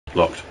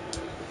Locked.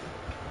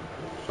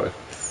 So I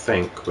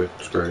think we're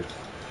screwed.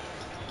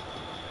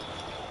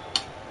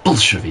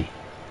 Bolshevik.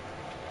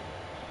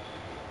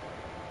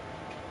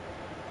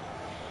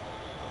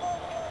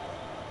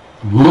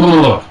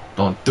 Whoa!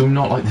 Do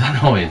not like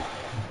that noise.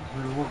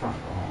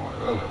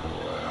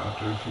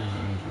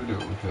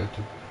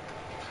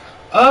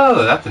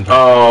 Oh, that's interesting.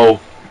 Oh,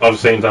 I've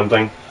seen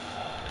something.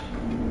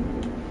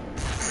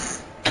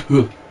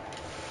 The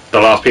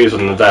last piece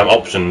on the damn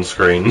options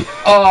screen.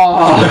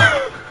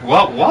 Oh!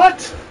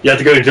 What? You had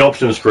to go into the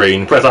options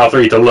screen, press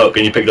R3 to look,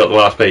 and you picked up the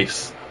last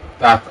piece.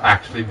 That's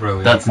actually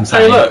brilliant. That's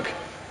insane. Hey, look!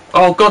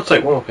 Oh, God's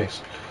sake, one more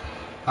piece.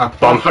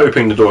 But I'm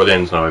hoping the door at the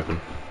end's now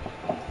open.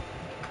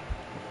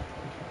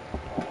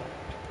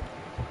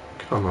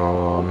 Come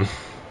on.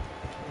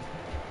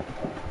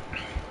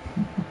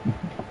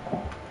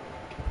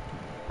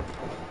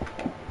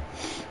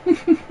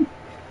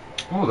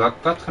 Oh,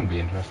 that's going to be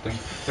interesting.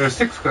 There are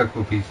 6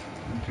 collectible pieces.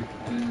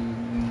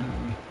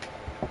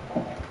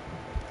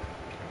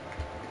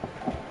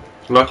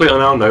 Luckily, I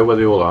now know where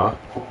they all are.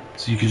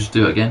 So you could just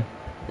do it again?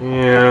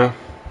 Yeah.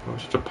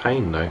 It's just a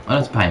pain, though. I know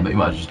it's a pain, but you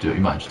might just do it.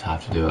 You might just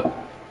have to do it.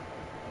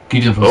 Can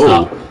you do it from the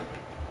start?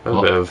 There's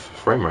a bit of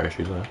frame rate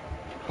issues there.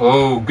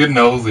 Oh, good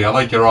nosy. I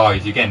like your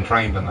eyes. You're getting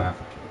trained on that.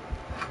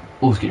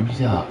 Oh, it's getting really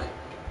dark.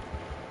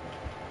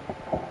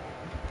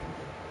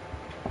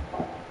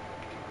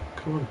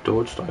 Come on,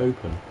 door just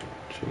open.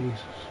 Jesus.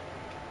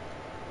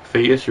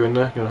 Fetus, you in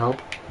there? You want to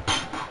help?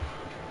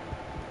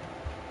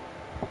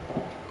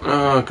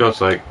 Oh, God's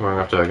sake. We're going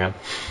to have to do it again.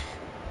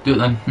 Do it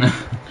then.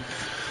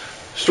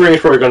 Stream's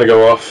probably going to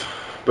go off,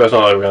 but it's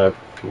not like we're going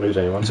to lose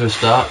anyone. Is there a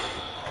start?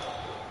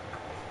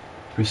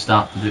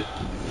 Restart to do.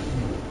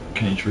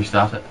 Can you just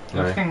restart it?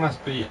 No. Everything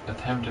must be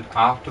attempted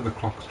after the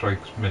clock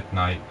strikes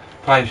midnight.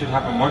 Players should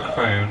have a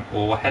microphone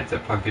or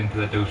headset plugged into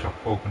their DualShock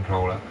 4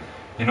 controller.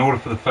 In order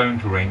for the phone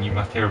to ring, you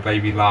must hear a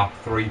baby laugh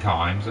 3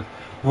 times.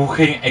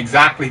 Walking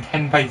exactly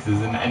 10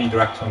 paces in any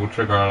direction will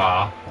trigger a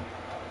laugh.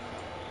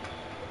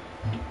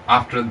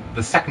 After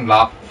the second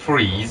laugh,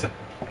 freeze.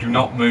 Do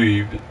not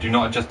move. Do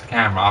not adjust the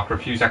camera. After a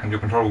few seconds, your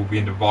controller will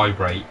begin to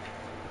vibrate.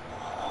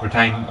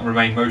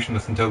 Remain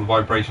motionless until the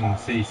vibration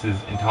ceases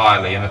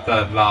entirely and a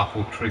third laugh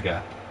will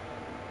trigger.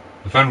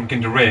 The phone will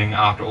begin to ring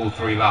after all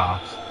 3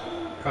 laughs.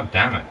 God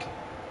damn it.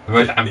 The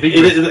most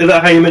ambiguous... Is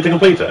that how you meant to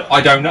complete it?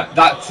 I don't know.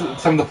 That's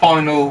some of the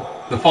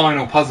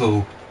final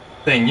puzzle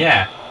thing,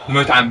 yeah. The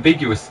most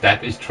ambiguous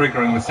step is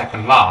triggering the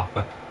second laugh.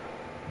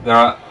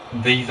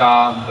 These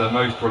are the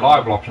most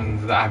reliable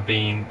options that have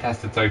been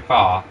tested so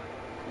far.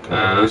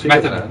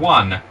 Method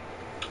 1.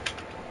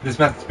 This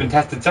method's been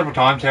tested several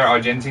times here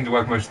at IGN, seemed to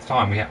work most of the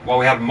time. While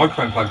we had a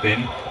microphone plugged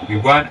in, we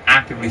weren't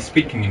actively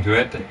speaking into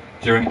it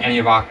during any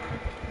of our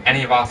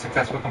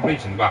successful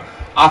completions. But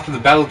after the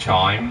bell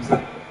chimes,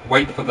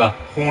 wait for the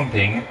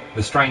haunting,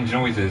 the strange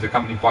noises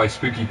accompanied by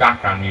spooky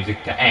background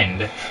music to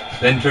end,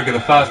 then trigger the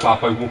first laugh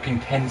by walking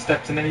 10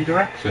 steps in any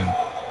direction.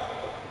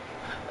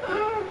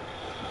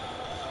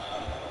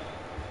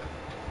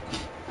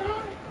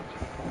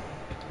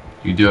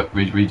 You do it,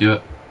 redo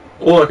it.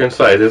 All I can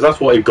say is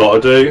that's what you've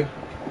got to do.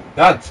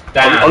 That's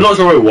damn. I'm not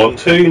sure I want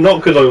to, not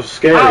because I was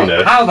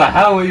scariness. How the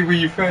hell were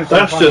you first?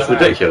 That's just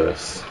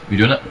ridiculous. You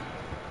doing it?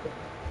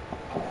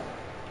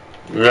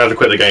 We're going to have to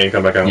quit the game and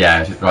come back out.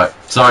 Yeah, right.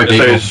 Sorry,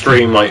 people. So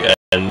stream might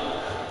end.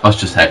 I was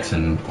just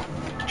hexing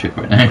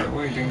Chipper right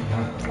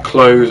now.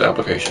 Close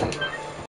application.